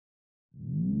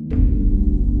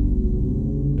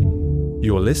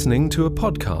You're listening to a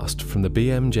podcast from the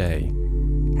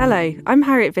BMJ. Hello, I'm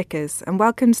Harriet Vickers and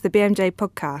welcome to the BMJ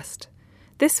podcast.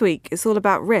 This week is all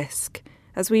about risk,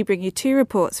 as we bring you two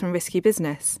reports from Risky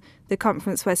Business, the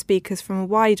conference where speakers from a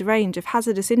wide range of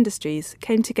hazardous industries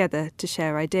came together to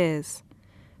share ideas.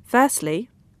 Firstly,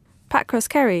 Pat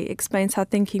Crosskerry explains how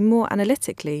thinking more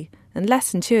analytically and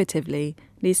less intuitively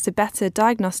leads to better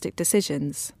diagnostic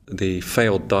decisions. The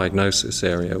failed diagnosis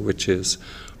area, which is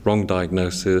wrong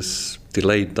diagnosis,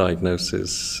 delayed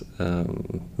diagnosis,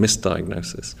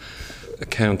 misdiagnosis,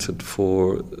 accounted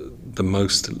for the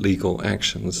most legal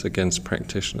actions against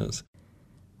practitioners.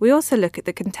 We also look at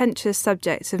the contentious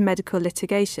subject of medical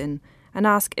litigation and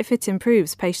ask if it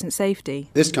improves patient safety.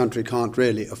 This country can't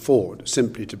really afford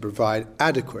simply to provide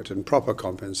adequate and proper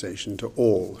compensation to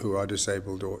all who are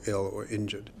disabled or ill or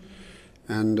injured.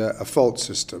 And a fault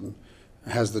system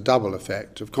has the double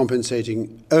effect of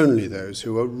compensating only those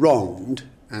who are wronged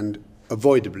and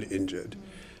avoidably injured,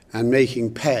 and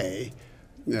making pay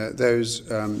those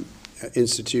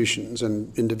institutions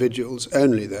and individuals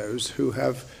only those who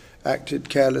have acted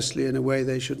carelessly in a way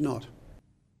they should not.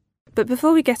 But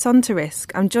before we get on to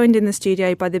risk, I'm joined in the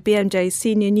studio by the BMJ's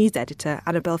senior news editor,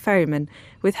 Annabelle Ferryman,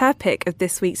 with her pick of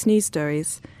this week's news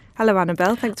stories. Hello,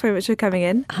 Annabelle. Thanks very much for coming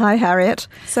in. Hi, Harriet.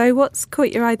 So what's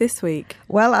caught your eye this week?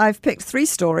 Well, I've picked three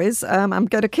stories. I'm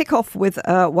going to kick off with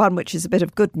one which is a bit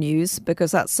of good news,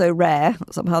 because that's so rare.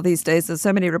 Somehow these days there's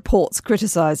so many reports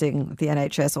criticising the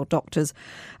NHS or doctors.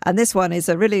 And this one is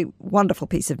a really wonderful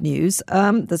piece of news.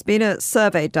 There's been a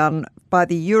survey done by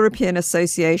the European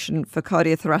Association for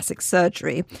Cardiothoracic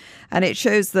Surgery, and it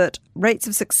shows that rates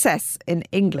of success in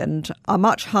England are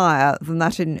much higher than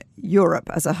that in Europe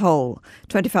as a whole,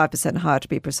 25% higher to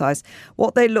be precise.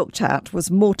 What they looked at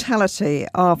was mortality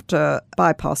after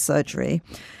bypass surgery,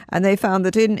 and they found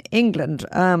that in England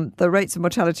the rates of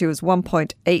mortality was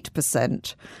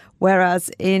 1.8%, whereas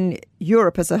in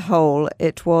Europe as a whole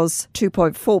it was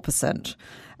 2.4%.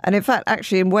 And in fact,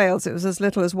 actually in Wales, it was as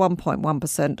little as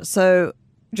 1.1%. So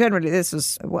generally, this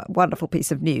was a wonderful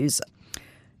piece of news.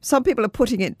 Some people are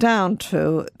putting it down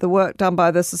to the work done by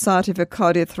the Society for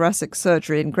Cardiothoracic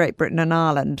Surgery in Great Britain and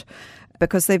Ireland,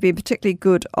 because they've been particularly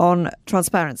good on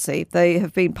transparency. They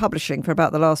have been publishing for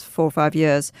about the last 4 or 5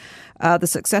 years the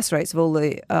success rates of all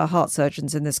the heart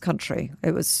surgeons in this country.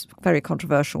 It was very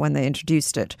controversial when they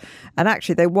introduced it. And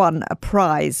actually they won a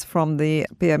prize from the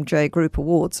BMJ Group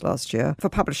Awards last year for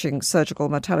publishing surgical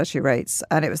mortality rates.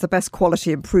 And it was the Best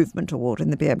Quality Improvement Award in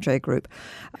the BMJ Group.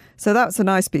 So that's a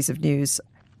nice piece of news.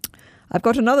 I've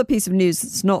got another piece of news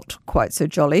that's not quite so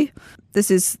jolly.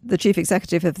 This is the Chief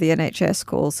Executive of the NHS,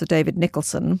 called Sir David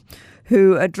Nicholson,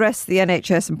 who addressed the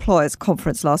NHS Employers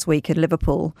Conference last week in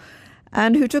Liverpool,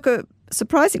 and who took a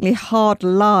surprisingly hard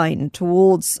line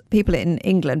towards people in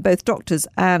England, both doctors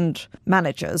and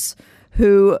managers,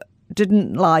 who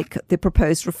didn't like the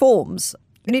proposed reforms.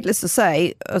 Needless to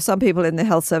say, some people in the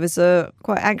health service are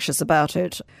quite anxious about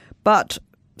it. But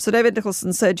Sir David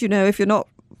Nicholson said, if you're not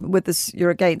with us,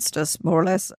 you're against us, more or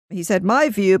less. He said, my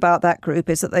view about that group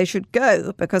is that they should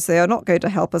go, because they are not going to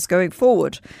help us going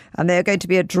forward, and they are going to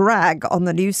be a drag on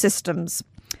the new systems.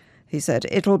 He said,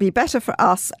 it'll be better for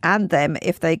us and them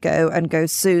if they go, and go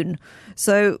soon.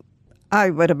 So I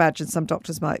would imagine some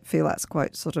doctors might feel that's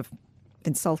quite sort of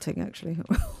insulting, actually.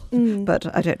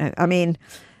 But I don't know. I mean,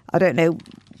 I don't know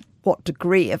what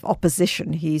degree of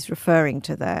opposition he's referring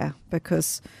to there,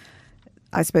 because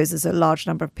I suppose there's a large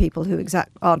number of people who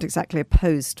aren't exactly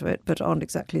opposed to it, but aren't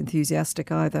exactly enthusiastic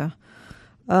either.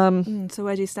 So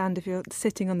where do you stand if you're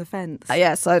sitting on the fence?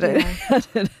 Yes, I don't.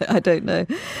 Yeah. I don't know.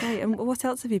 Okay, and what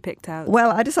else have you picked out?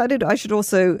 Well, I decided I should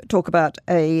also talk about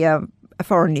a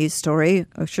foreign news story.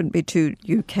 I shouldn't be too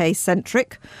UK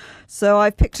centric. So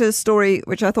I've picked a story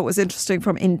which I thought was interesting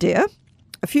from India.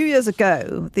 A few years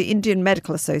ago, the Indian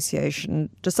Medical Association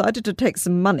decided to take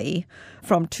some money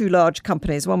from two large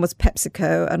companies. One was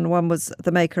PepsiCo and one was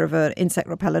the maker of an insect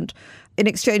repellent, in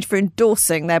exchange for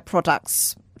endorsing their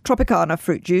products, Tropicana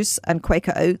fruit juice and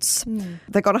Quaker oats.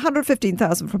 They got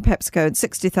 115,000 from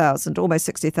PepsiCo and almost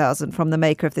 60,000 from the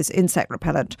maker of this insect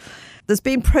repellent. There's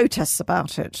been protests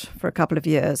about it for a couple of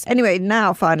years. Anyway,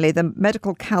 now finally, the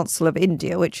Medical Council of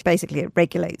India, which basically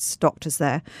regulates doctors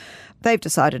there, they've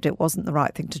decided it wasn't the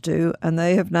right thing to do, and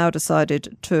they have now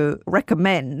decided to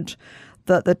recommend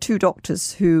that the two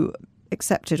doctors who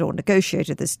accepted or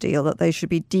negotiated this deal, that they should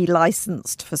be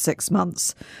delicensed for 6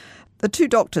 months. The two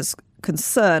doctors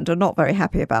concerned and not very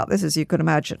happy about this, as you can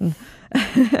imagine.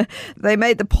 They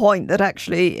made the point that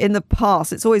actually in the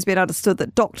past it's always been understood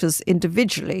that doctors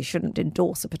individually shouldn't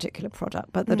endorse a particular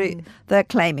product, but that they're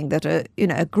claiming that a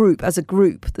group,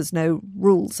 there's no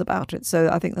rules about it. So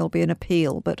I think there'll be an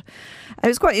appeal. But it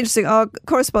was quite interesting. Our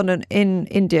correspondent in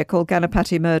India, called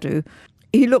Ganapati Murdu,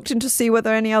 he looked in to see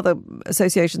whether any other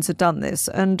associations had done this,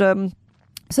 and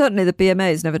certainly the BMA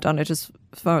has never done it as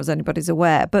far as anybody's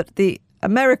aware, but the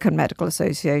American Medical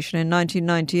Association in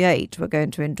 1998 were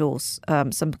going to endorse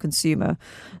some consumer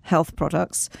health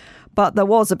products, but there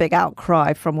was a big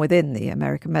outcry from within the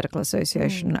American Medical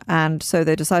Association, and so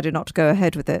they decided not to go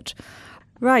ahead with it.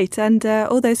 Right, and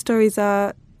all those stories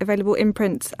are available in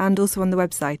print and also on the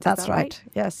website. That's right?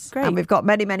 Yes. Great. And we've got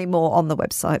many, many more on the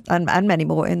website and many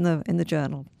more in the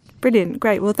journal. Brilliant.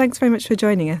 Great. Well, thanks very much for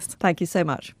joining us. Thank you so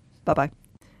much. Bye-bye.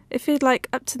 If you'd like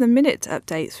up-to-the-minute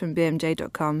updates from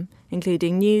bmj.com,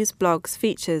 including news, blogs,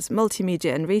 features,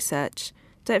 multimedia and research,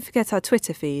 don't forget our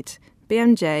Twitter feed,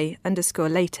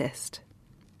 bmj_latest.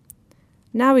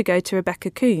 Now we go to Rebecca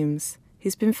Coombes,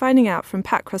 who's been finding out from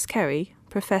Pat Crosskerry,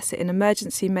 Professor in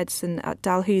Emergency Medicine at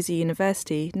Dalhousie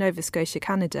University, Nova Scotia,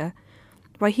 Canada,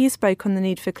 why he spoke on the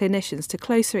need for clinicians to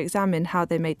closer examine how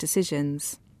they make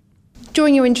decisions.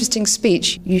 During your interesting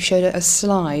speech, you showed a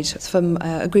slide from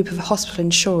a group of hospital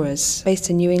insurers based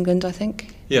in New England, I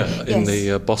think. Yeah, in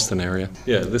the Boston area.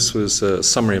 Yeah, this was a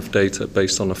summary of data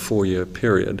based on a 4-year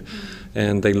period,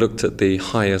 and they looked at the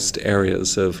highest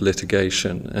areas of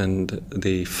litigation and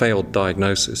the failed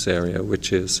diagnosis area,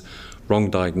 which is wrong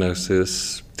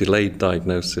diagnosis, delayed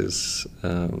diagnosis,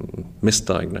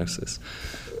 misdiagnosis,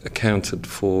 accounted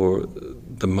for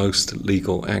the most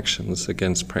legal actions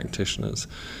against practitioners.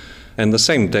 And the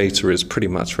same data is pretty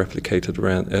much replicated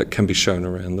around, can be shown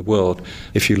around the world.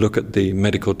 If you look at the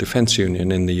Medical Defence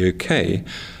Union in the UK,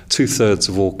 2/3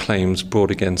 of all claims brought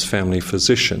against family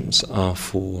physicians are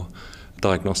for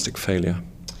diagnostic failure.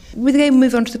 We're going to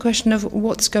move on to the question of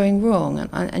what's going wrong,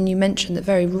 and you mentioned that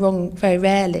very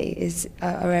rarely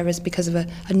are errors because of a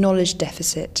knowledge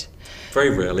deficit. Very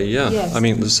rarely, yeah. Yes. I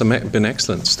mean, there's been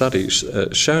excellent studies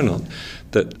shown on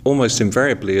that almost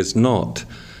invariably is not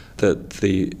that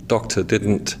the doctor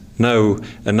didn't know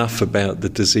enough about the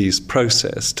disease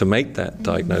process to make that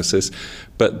diagnosis,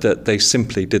 but that they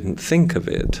simply didn't think of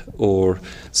it, or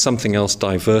something else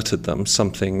diverted them,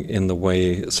 something in the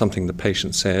way, something the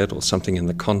patient said, or something in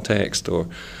the context,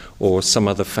 or some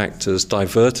other factors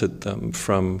diverted them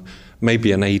from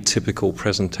maybe an atypical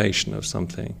presentation of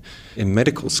something. In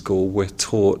medical school, we're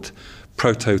taught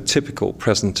prototypical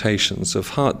presentations of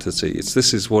heart disease.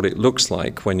 This is what it looks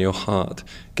like when your heart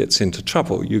gets into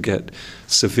trouble. You get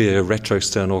severe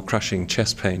retrosternal crushing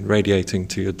chest pain radiating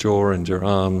to your jaw and your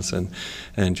arms, and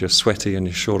you're sweaty and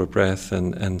you're short of breath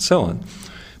and so on.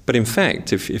 But in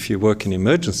fact, if you work in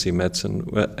emergency medicine,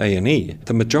 A&E,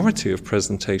 the majority of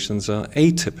presentations are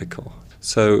atypical.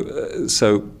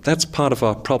 So that's part of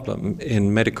our problem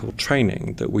in medical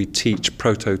training, that we teach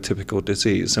prototypical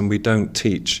disease and we don't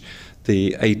teach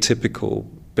the atypical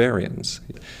variants.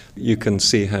 You can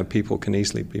see how people can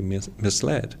easily be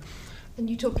misled. And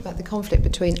you talked about the conflict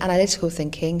between analytical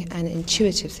thinking and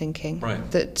intuitive thinking.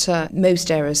 Right. That most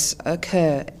errors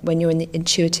occur when you're in the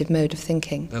intuitive mode of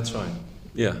thinking. That's right.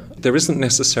 Yeah. There isn't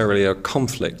necessarily a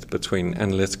conflict between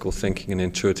analytical thinking and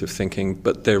intuitive thinking,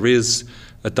 but there is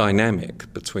a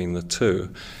dynamic between the two.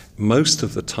 Most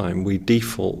of the time we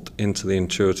default into the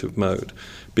intuitive mode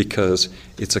because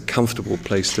it's a comfortable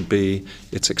place to be,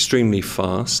 it's extremely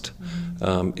fast,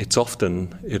 it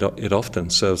often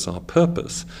serves our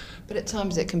purpose. But at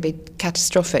times it can be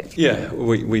catastrophic. Yeah,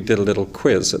 we did a little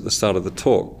quiz at the start of the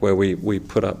talk where we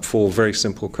put up 4 very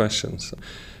simple questions.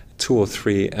 2 or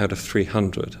 3 out of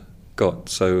 300 got,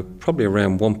 so probably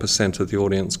around 1% of the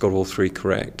audience got all 3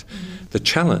 correct. The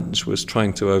challenge was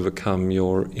trying to overcome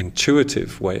your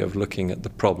intuitive way of looking at the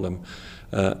problem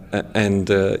and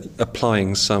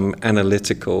applying some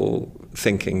analytical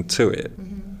thinking to it.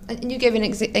 And you gave an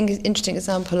interesting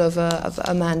example of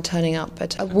a man turning up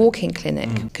at a walk-in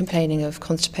clinic complaining of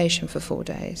constipation for 4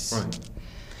 days. Right.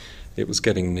 It was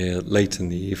getting near late in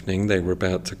the evening. They were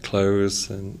about to close,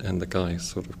 and the guy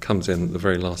sort of comes in at the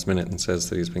very last minute and says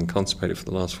that he's been constipated for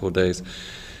the last 4 days,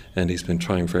 and he's been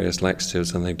trying various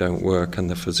laxatives and they don't work. And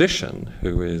the physician,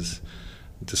 who is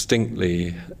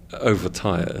distinctly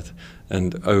overtired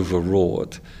and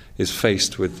overwrought, is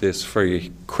faced with this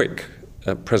very quick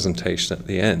a presentation at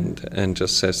the end and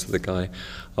just says to the guy,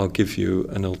 I'll give you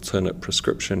an alternate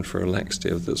prescription for a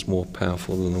laxative that's more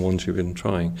powerful than the ones you've been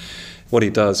trying. What he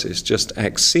does is just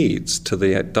accedes to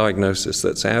the diagnosis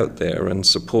that's out there and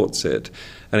supports it.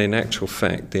 And in actual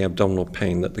fact, the abdominal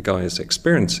pain that the guy is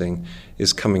experiencing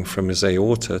is coming from his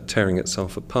aorta tearing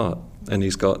itself apart, and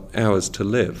he's got hours to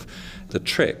live. The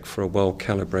trick for a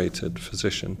well-calibrated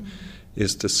physician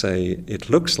is to say, it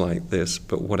looks like this,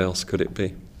 but what else could it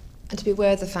be? And to be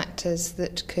aware of the factors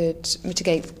that could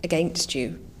mitigate against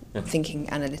you, thinking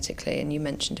analytically, and you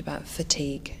mentioned about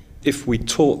fatigue. If we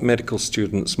taught medical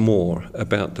students more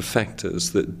about the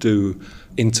factors that do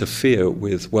interfere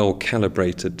with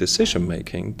well-calibrated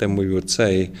decision-making, then we would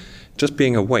say, just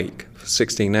being awake for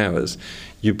 16 hours,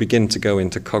 you begin to go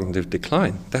into cognitive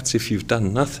decline. That's if you've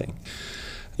done nothing.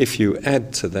 If you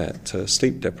add to that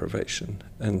sleep deprivation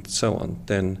and so on,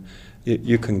 then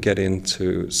you can get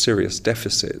into serious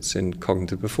deficits in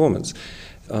cognitive performance.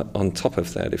 On top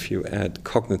of that, if you add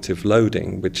cognitive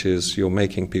loading, which is you're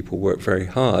making people work very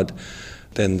hard,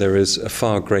 then there is a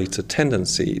far greater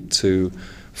tendency to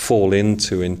fall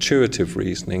into intuitive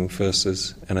reasoning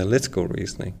versus analytical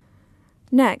reasoning.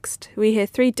 Next, we hear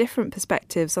 3 different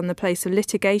perspectives on the place of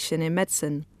litigation in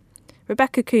medicine.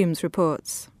 Rebecca Coombes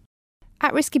reports.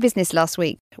 At Risky Business last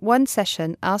week, one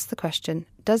session asked the question,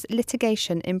 does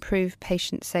litigation improve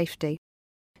patient safety?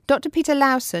 Dr. Peter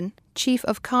Lawson, Chief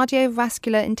of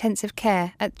Cardiovascular Intensive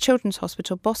Care at Children's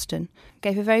Hospital Boston,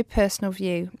 gave a very personal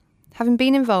view, having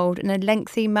been involved in a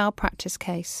lengthy malpractice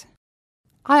case.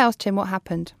 I asked him what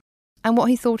happened and what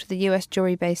he thought of the US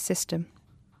jury-based system.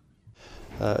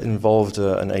 It involved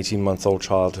an 18-month-old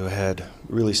child who had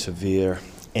really severe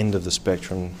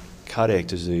end-of-the-spectrum cardiac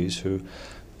disease who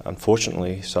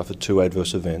unfortunately suffered 2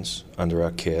 adverse events under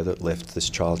our care that left this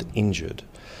child injured.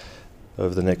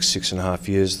 Over the next 6.5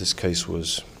 years, this case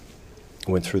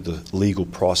went through the legal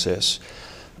process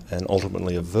and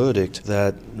ultimately a verdict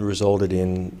that resulted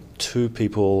in 2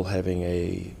 people having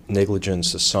a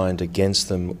negligence assigned against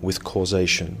them with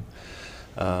causation,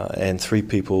 and 3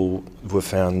 people were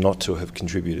found not to have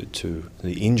contributed to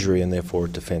the injury and therefore a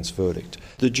defence verdict.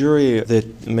 The jury, they're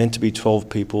meant to be 12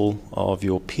 people of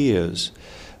your peers,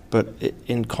 but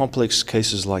in complex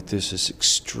cases like this, it's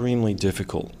extremely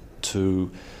difficult to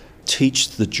teach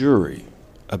the jury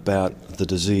about the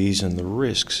disease and the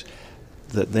risks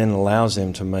that then allows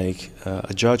them to make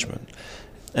a judgment.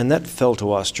 And that fell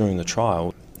to us during the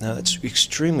trial. Now, it's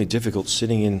extremely difficult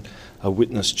sitting in a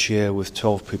witness chair with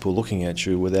 12 people looking at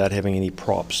you without having any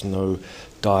props, no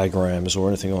diagrams or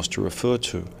anything else to refer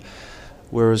to.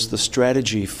 Whereas the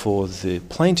strategy for the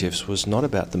plaintiffs was not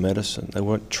about the medicine. They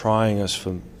weren't trying us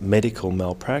for medical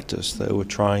malpractice. They were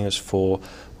trying us for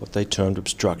what they termed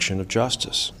obstruction of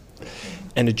justice.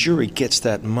 And a jury gets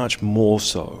that much more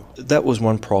so. That was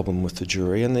one problem with the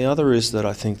jury. And the other is that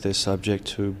I think they're subject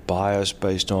to bias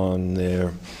based on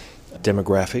their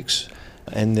demographics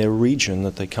and their region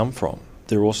that they come from.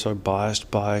 They're also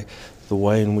biased by the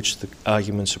way in which the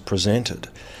arguments are presented.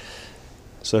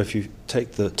 So if you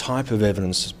take the type of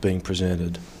evidence that's being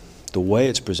presented, the way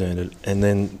it's presented, and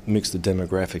then mix the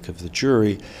demographic of the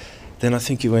jury, then I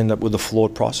think you end up with a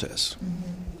flawed process.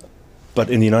 But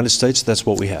in the United States, that's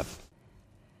what we have.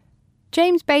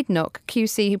 James Badenoch,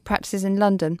 QC who practices in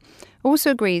London, also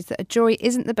agrees that a jury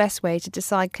isn't the best way to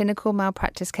decide clinical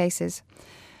malpractice cases.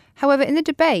 However, in the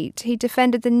debate, he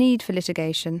defended the need for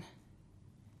litigation.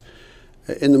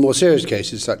 In the more serious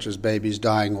cases, such as babies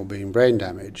dying or being brain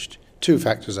damaged, 2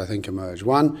 factors I think emerge.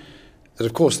 One, that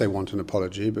of course they want an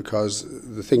apology because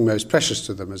the thing most precious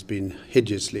to them has been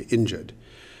hideously injured.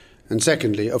 And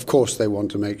secondly, of course they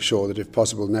want to make sure that if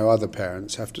possible no other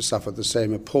parents have to suffer the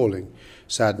same appalling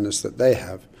sadness that they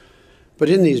have. But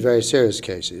in these very serious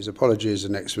cases, apologies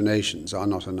and explanations are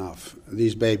not enough.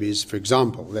 These babies, for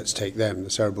example, let's take them, the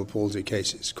cerebral palsy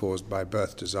cases caused by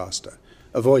birth disaster,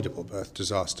 avoidable birth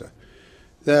disaster.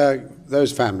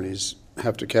 Those families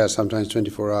have to care sometimes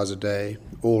 24 hours a day,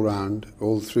 all round,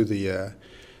 all through the year.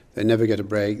 They never get a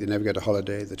break, they never get a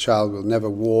holiday. The child will never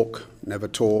walk, never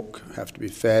talk, have to be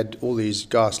fed, all these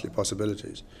ghastly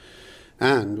possibilities,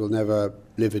 and will never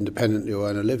live independently or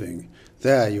earn a living.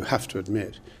 There you have to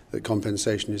admit that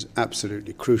compensation is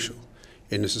absolutely crucial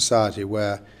in a society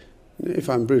where, if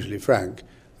I'm brutally frank,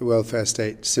 the welfare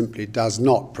state simply does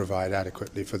not provide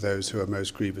adequately for those who are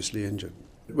most grievously injured.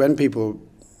 When people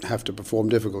have to perform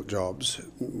difficult jobs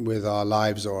with our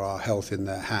lives or our health in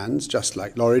their hands, just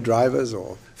like lorry drivers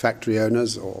or factory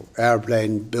owners or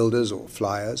airplane builders or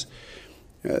flyers,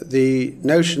 The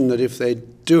notion that if they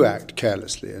do act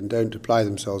carelessly and don't apply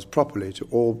themselves properly to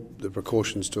all the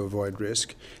precautions to avoid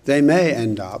risk, they may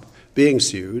end up being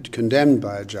sued, condemned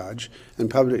by a judge, and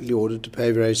publicly ordered to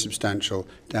pay very substantial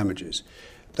damages.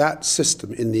 That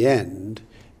system, in the end,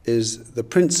 is the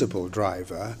principal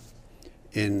driver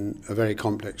in a very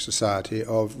complex society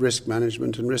of risk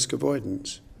management and risk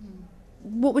avoidance.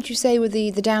 What would you say were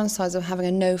the downsides of having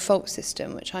a no-fault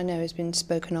system, which I know has been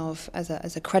spoken of as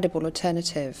a credible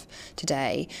alternative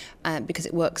today, because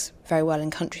it works very well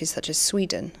in countries such as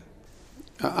Sweden?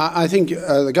 I think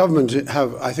the government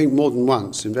have, more than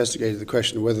once investigated the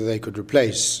question of whether they could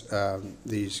replace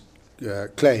these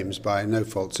claims by a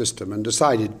no-fault system, and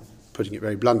decided, putting it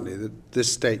very bluntly, that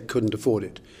this state couldn't afford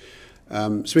it.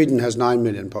 Sweden has 9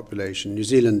 million population. New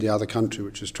Zealand, the other country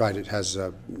which has tried it, has,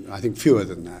 fewer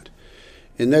than that.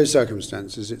 In those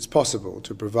circumstances, it's possible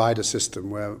to provide a system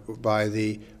whereby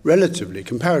the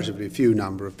comparatively few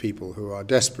number of people who are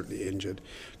desperately injured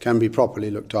can be properly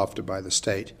looked after by the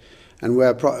state, and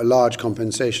where large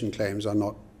compensation claims are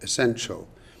not essential.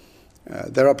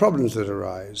 There are problems that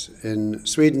arise. In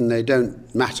Sweden, they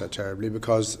don't matter terribly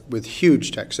because with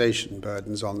huge taxation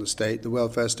burdens on the state, the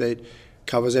welfare state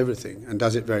covers everything and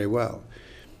does it very well.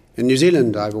 In New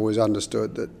Zealand, I've always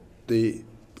understood that the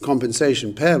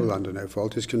compensation payable under no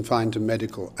fault is confined to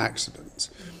medical accidents.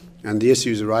 And the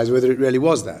issues arise whether it really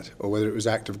was that, or whether it was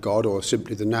act of God or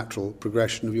simply the natural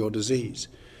progression of your disease.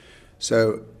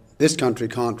 So this country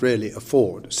can't really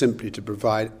afford simply to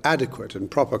provide adequate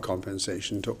and proper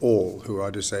compensation to all who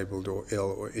are disabled or ill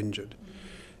or injured.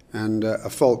 And a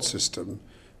fault system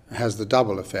has the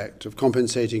double effect of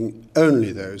compensating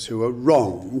only those who are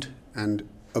wronged and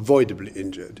avoidably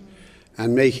injured,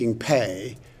 and making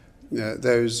pay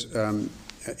those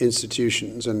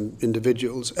institutions and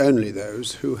individuals only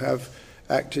those who have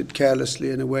acted carelessly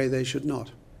in a way they should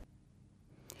not.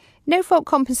 No-fault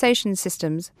compensation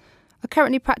systems are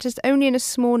currently practiced only in a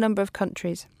small number of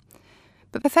countries.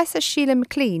 But Professor Sheila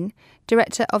McLean,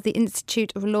 Director of the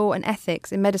Institute of Law and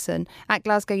Ethics in Medicine at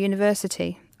Glasgow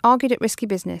University, argued at Risky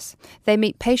Business they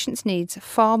meet patients' needs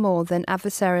far more than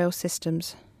adversarial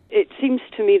systems. It seems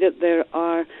to me that there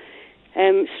are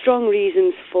strong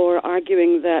reasons for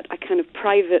arguing that a kind of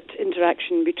private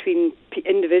interaction between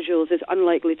individuals is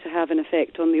unlikely to have an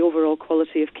effect on the overall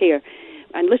quality of care.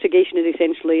 And litigation is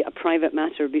essentially a private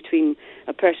matter between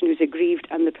a person who's aggrieved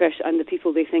and the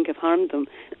people they think have harmed them.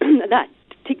 That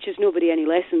teaches nobody any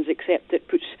lessons, except it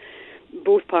puts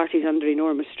both parties under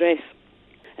enormous stress.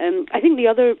 I think the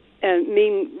other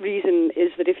main reason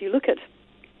is that if you look at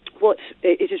what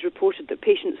it is reported that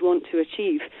patients want to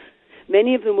achieve,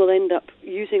 many of them will end up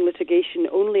using litigation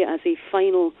only as a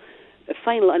final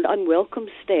and unwelcome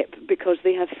step, because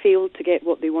they have failed to get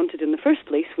what they wanted in the first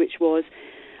place, which was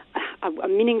a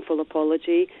meaningful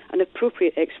apology, an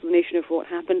appropriate explanation of what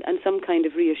happened, and some kind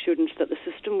of reassurance that the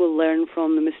system will learn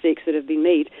from the mistakes that have been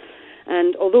made.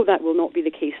 And although that will not be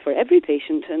the case for every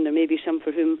patient, and there may be some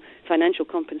for whom financial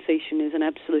compensation is an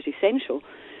absolute essential,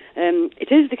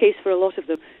 it is the case for a lot of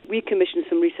them. We commissioned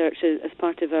some research as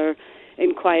part of our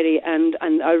inquiry, and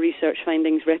our research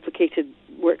findings replicated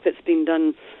work that's been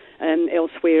done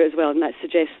elsewhere as well, and that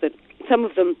suggests that some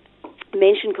of them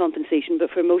mention compensation,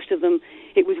 but for most of them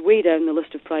it was way down the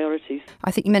list of priorities.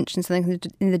 I think you mentioned something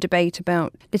in the debate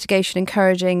about litigation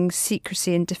encouraging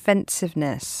secrecy and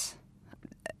defensiveness,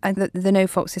 and that the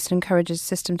no-fault system encourages the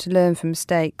system to learn from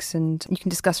mistakes, and you can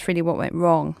discuss freely what went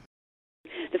wrong.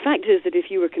 The fact is that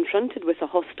if you were confronted with a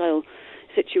hostile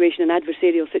situation, an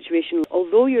adversarial situation,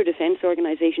 although your defence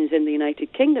organisations in the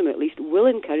United Kingdom at least will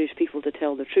encourage people to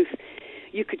tell the truth,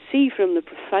 you could see from the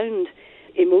profound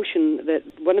emotion that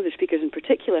one of the speakers in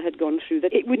particular had gone through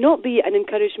that it would not be an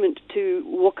encouragement to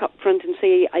walk up front and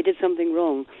say, I did something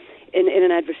wrong in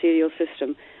an adversarial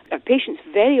system. Patients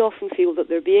very often feel that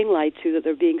they're being lied to, that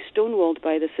they're being stonewalled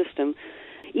by the system.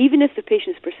 Even if the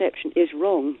patient's perception is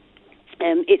wrong,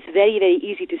 it's very, very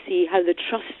easy to see how the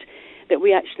trust that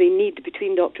we actually need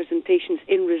between doctors and patients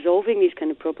in resolving these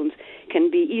kind of problems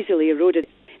can be easily eroded.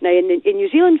 Now, in New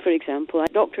Zealand, for example,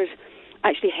 doctors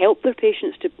actually help their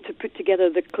patients to put together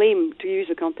the claim to use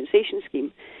a compensation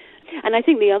scheme. And I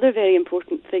think the other very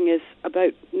important thing is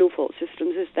about no-fault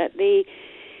systems is that they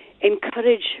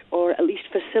encourage or at least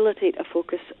facilitate a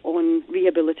focus on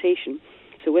rehabilitation.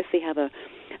 So if they have a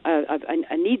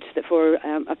need for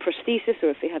a prosthesis, or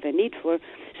if they have a need for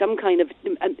some kind of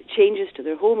changes to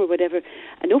their home or whatever,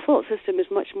 a no-fault system is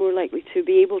much more likely to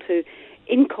be able to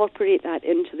incorporate that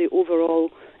into the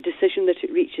overall decision that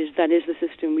it reaches than is the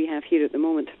system we have here at the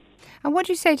moment. And what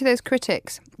do you say to those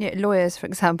critics, lawyers, for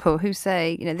example, who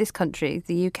say, this country,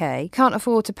 the UK, can't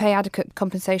afford to pay adequate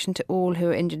compensation to all who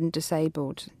are injured and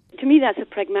disabled? To me, that's a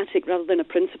pragmatic rather than a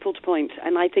principled point,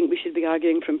 and I think we should be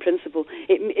arguing from principle.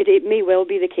 It may well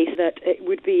be the case that it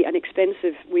would be an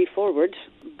expensive way forward,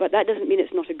 but that doesn't mean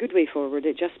it's not a good way forward.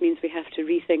 It just means we have to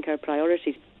rethink our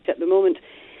priorities. At the moment,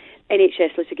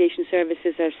 NHS litigation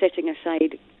services are setting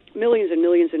aside millions and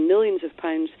millions and millions of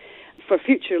pounds for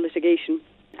future litigation,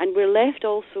 and we're left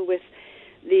also with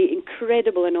the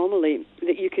incredible anomaly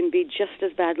that you can be just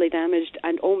as badly damaged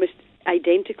and almost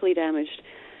identically damaged.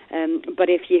 But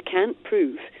if you can't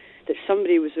prove that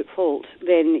somebody was at fault,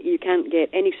 then you can't get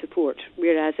any support.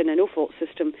 Whereas in a no-fault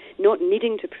system, not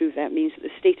needing to prove that means that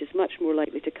the state is much more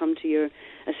likely to come to your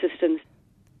assistance.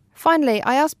 Finally,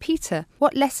 I asked Peter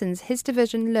what lessons his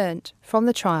division learnt from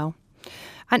the trial,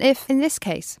 and if, in this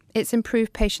case, it's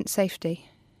improved patient safety.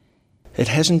 It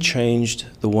hasn't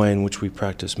changed the way in which we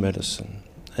practice medicine.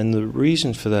 And the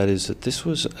reason for that is that this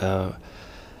was a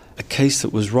case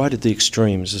that was right at the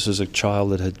extremes. This is a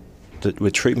child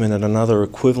where treatment at another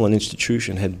equivalent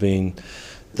institution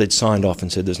they'd signed off and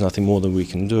said there's nothing more that we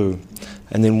can do.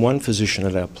 And then one physician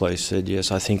at our place said, yes,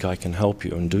 I think I can help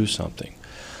you and do something.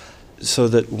 So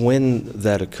that when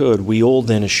that occurred, we all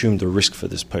then assumed a risk for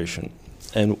this patient.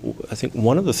 And I think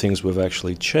one of the things we've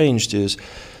actually changed is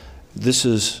this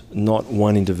is not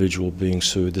one individual being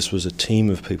sued, this was a team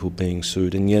of people being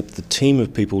sued, and yet the team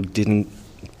of people didn't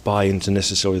buy into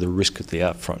necessarily the risk at the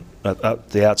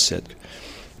outset.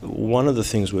 One of the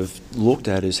things we've looked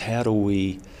at is how do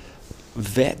we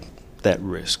vet that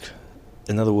risk?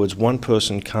 In other words, one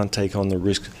person can't take on the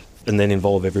risk and then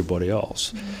involve everybody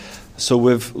else. Mm-hmm. So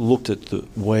we've looked at the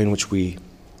way in which we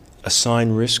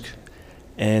assign risk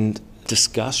and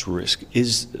discuss risk,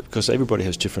 because everybody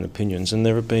has different opinions, and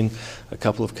there have been a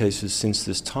couple of cases since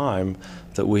this time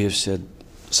that we have said,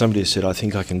 somebody has said, I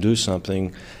think I can do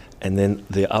something, and then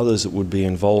the others that would be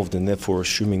involved and therefore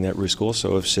assuming that risk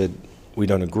also have said, we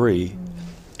don't agree,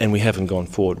 and we haven't gone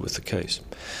forward with the case.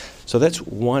 So that's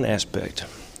one aspect.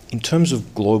 In terms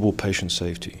of global patient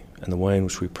safety and the way in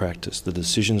which we practice, the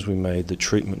decisions we made, the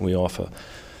treatment we offer,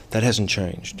 that hasn't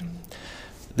changed.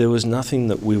 There was nothing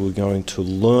that we were going to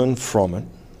learn from it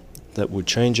that would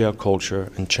change our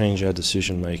culture and change our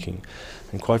decision making.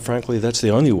 And quite frankly, that's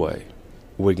the only way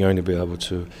we're going to be able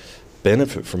to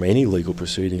benefit from any legal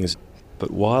proceedings.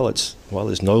 But while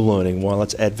there's no learning, while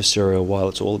it's adversarial, while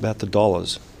it's all about the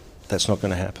dollars, that's not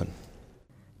going to happen.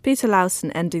 Peter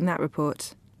Lowson ending that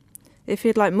report. If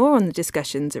you'd like more on the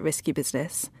discussions at Risky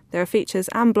Business, there are features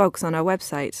and blogs on our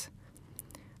website.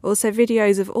 Also,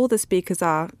 videos of all the speakers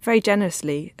are, very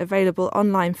generously, available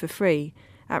online for free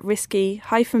at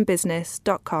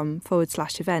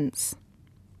risky-business.com/events.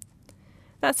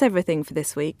 That's everything for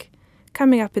this week.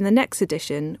 Coming up in the next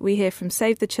edition, we hear from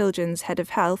Save the Children's Head of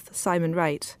Health, Simon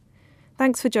Wright.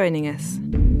 Thanks for joining us.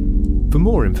 For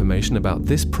more information about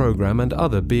this programme and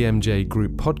other BMJ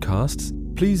Group podcasts,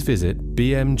 please visit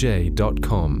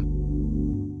bmj.com.